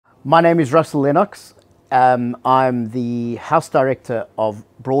My name is Russel Lennox. I'm the House Director of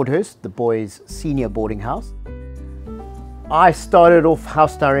Broadhurst, the boys' senior boarding house. I started off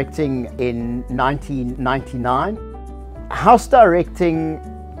house directing in 1999. House directing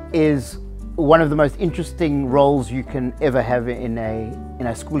is one of the most interesting roles you can ever have in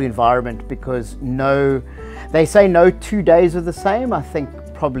a school environment, because they say no 2 days are the same. I think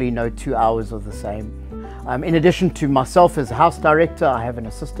probably no 2 hours are the same. In addition to myself as house director, I have an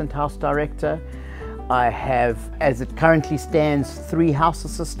assistant house director. I have, as it currently stands, 3 house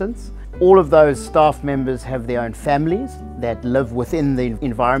assistants. All of those staff members have their own families that live within the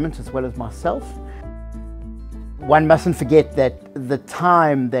environment as well as myself. One mustn't forget that the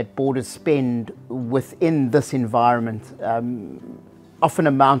time that boarders spend within this environment often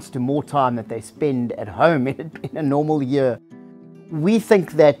amounts to more time that they spend at home in a normal year. We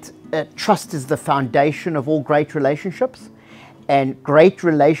think that trust is the foundation of all great relationships, and great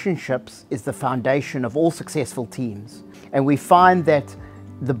relationships is the foundation of all successful teams. And we find that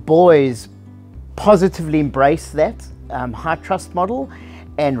the boys positively embrace that high trust model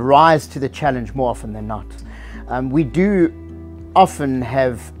and rise to the challenge more often than not. We do often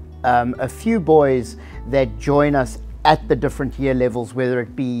have a few boys that join us at the different year levels, whether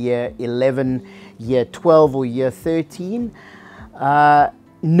it be year 11, year 12 or year 13.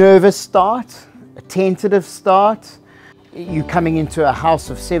 Nervous start, a tentative start. You're coming into a house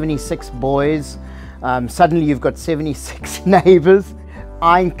of 76 boys, suddenly you've got 76 neighbours.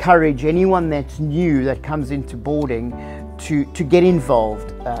 I encourage anyone that's new that comes into boarding to get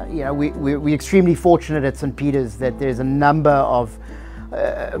involved. We're extremely fortunate at St. Peter's that there's a number of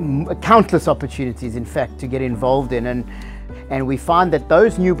countless opportunities, in fact, to get involved in, and we find that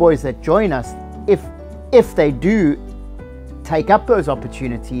those new boys that join us, if they do take up those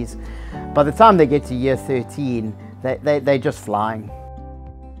opportunities, by the time they get to year 13, they're just flying.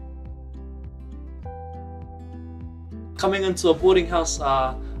 Coming into a boarding house,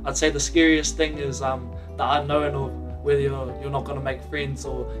 I'd say the scariest thing is the unknown of whether you're not going to make friends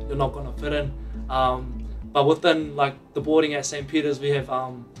or you're not going to fit in. But within the boarding at St. Peter's, we have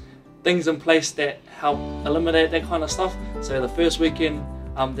things in place that help eliminate that kind of stuff. So the first weekend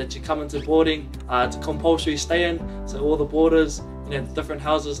that you come into boarding, it's a compulsory stay in. So all the boarders, different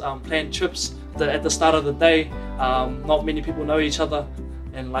houses plan trips at the start of the day. Not many people know each other,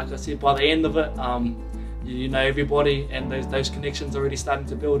 and like I said, by the end of it, you know everybody, and those connections are already starting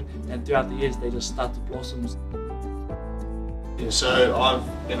to build, and throughout the years they just start to blossom. Yeah, so I've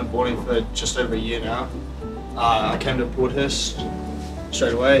been at boarding for just over a year now. I came to Broadhurst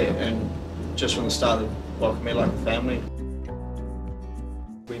straight away, and just from the start they welcomed me like a family.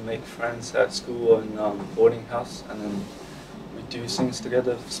 We make friends at school and boarding house, and then we do things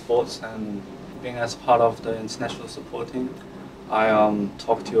together, sports, and being as part of the international support team. I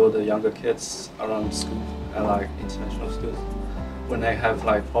talk to all the younger kids around school and international schools. When they have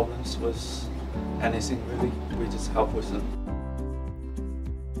problems with anything really, we just help with them.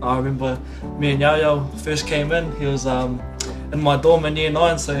 I remember me and Yo-Yo first came in. He was in my dorm in year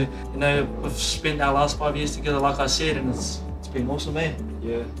 9, so we've spent our last 5 years together, like I said, and it's been awesome, eh?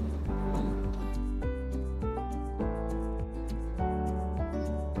 Yeah.